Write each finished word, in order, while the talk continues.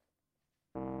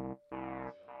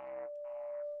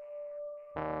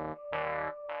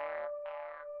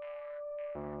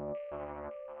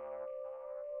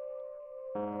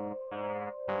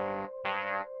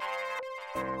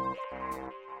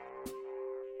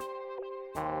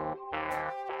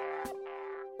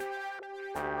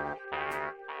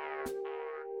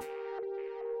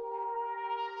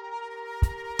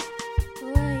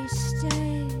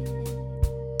Wasted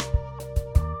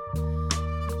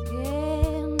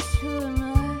again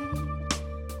tonight,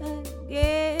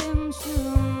 again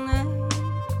tonight.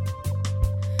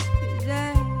 'Cause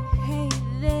I hate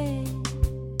this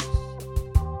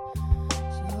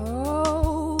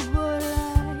sober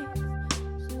life,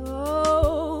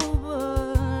 sober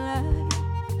life.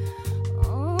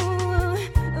 Oh,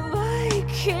 if I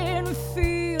can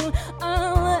feel,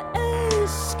 I'll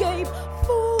escape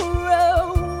for a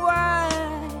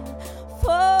while,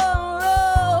 for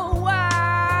a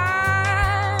while,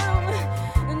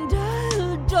 and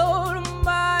I'll dull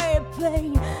my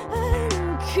pain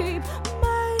and keep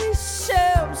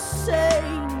myself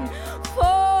sane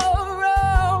for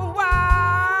a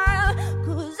while.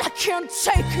 'Cause I can't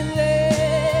take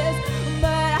this,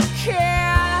 but I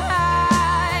can't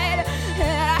hide,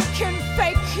 and I can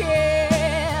fake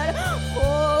it,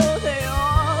 for they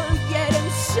all get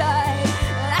inside.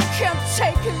 And I can't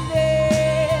take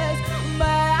this,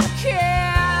 but I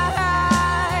can't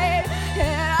hide,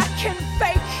 and I can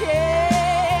fake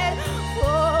it,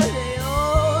 for they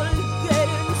all get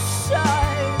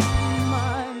inside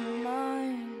my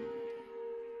mind.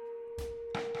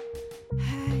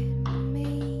 Hide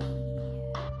me,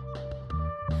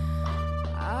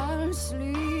 I'll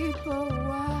sleep away.